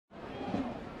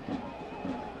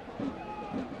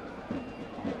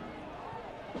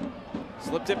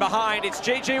Slipped in behind, it's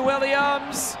J.J.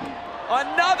 Williams.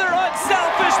 Another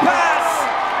unselfish pass,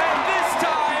 and this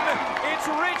time it's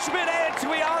Richmond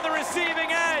Antwi on the receiving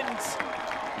end.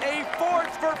 A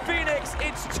fourth for Phoenix,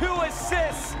 it's 2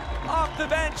 assists off the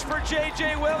bench for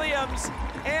J.J. Williams.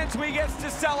 Antwi gets to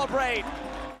celebrate.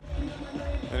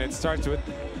 And it starts with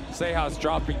Sejas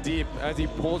dropping deep as he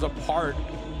pulls apart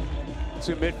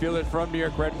two midfielders from New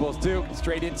York Red Bulls, too.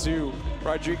 Straight into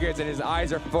Rodriguez, and his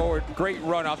eyes are forward. Great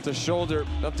run off the shoulder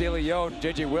of De Leon,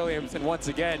 J.J. Williams, and once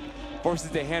again,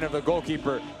 forces the hand of the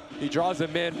goalkeeper. He draws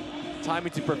him in,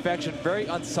 timing to perfection. Very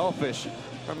unselfish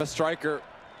from a striker,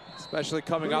 especially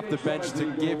coming off the bench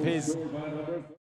to give his